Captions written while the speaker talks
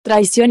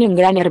Traición en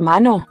Gran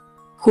Hermano.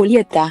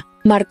 Julieta,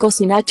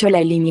 Marcos y Nacho, la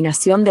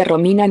eliminación de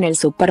Romina en el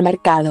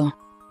supermercado.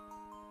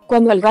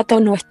 Cuando el gato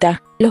no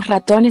está, los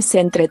ratones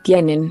se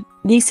entretienen,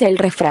 dice el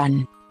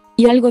refrán.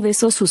 Y algo de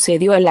eso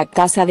sucedió en la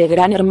casa de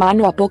Gran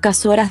Hermano a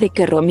pocas horas de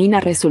que Romina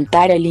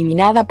resultara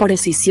eliminada por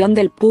escisión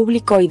del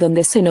público y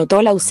donde se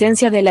notó la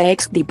ausencia de la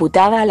ex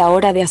diputada a la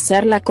hora de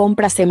hacer la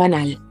compra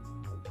semanal.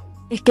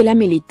 Es que la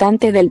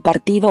militante del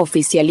partido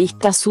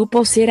oficialista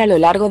supo ser a lo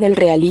largo del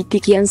reality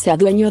quien se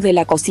adueñó de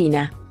la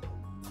cocina,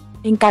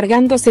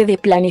 encargándose de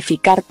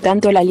planificar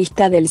tanto la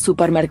lista del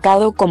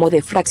supermercado como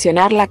de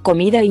fraccionar la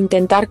comida e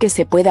intentar que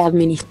se pueda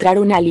administrar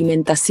una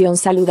alimentación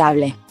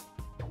saludable.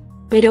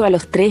 Pero a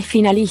los tres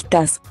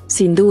finalistas,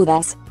 sin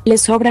dudas, les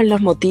sobran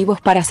los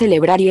motivos para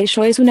celebrar y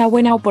ello es una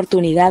buena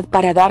oportunidad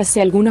para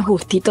darse algunos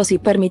gustitos y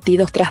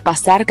permitidos tras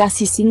pasar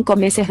casi 5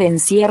 meses de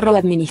encierro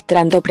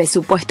administrando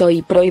presupuesto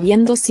y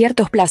prohibiendo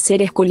ciertos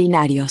placeres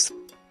culinarios.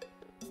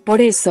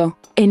 Por eso,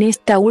 en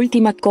esta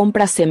última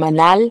compra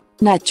semanal,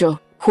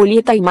 Nacho,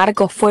 Julieta y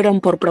Marcos fueron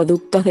por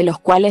productos de los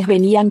cuales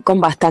venían con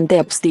bastante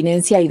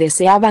abstinencia y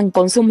deseaban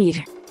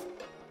consumir.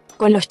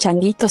 Con los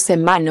changuitos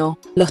en mano,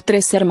 los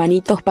tres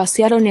hermanitos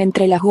pasearon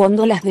entre las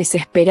góndolas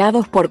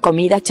desesperados por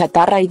comida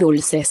chatarra y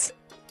dulces.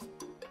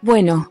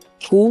 «Bueno,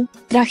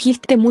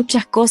 trajiste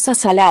muchas cosas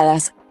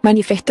saladas»,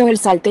 manifestó el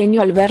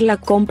salteño al ver la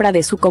compra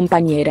de su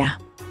compañera.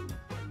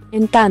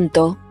 En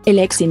tanto, el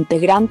ex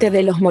integrante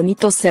de los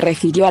monitos se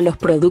refirió a los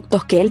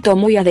productos que él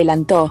tomó y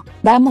adelantó: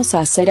 «Vamos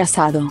a hacer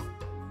asado».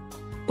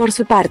 Por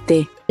su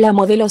parte, la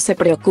modelo se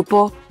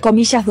preocupó,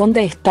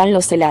 ¿dónde están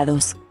los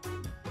helados?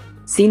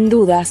 Sin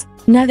dudas,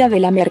 nada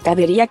de la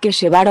mercadería que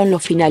llevaron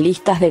los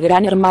finalistas de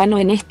Gran Hermano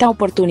en esta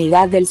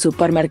oportunidad del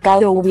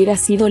supermercado hubiera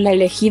sido la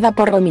elegida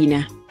por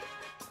Romina.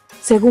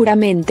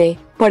 Seguramente,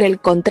 por el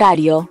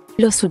contrario,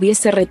 los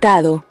hubiese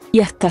retado,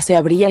 y hasta se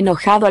habría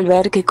enojado al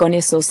ver que con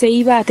eso se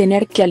iba a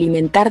tener que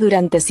alimentar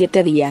durante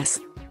 7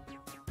 días.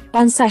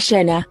 Panza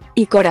llena,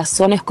 y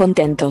corazones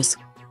contentos.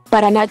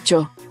 Para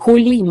Nacho,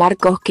 Juli y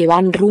Marcos que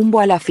van rumbo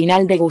a la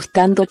final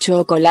degustando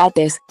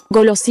chocolates,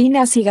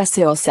 golosinas y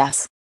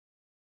gaseosas.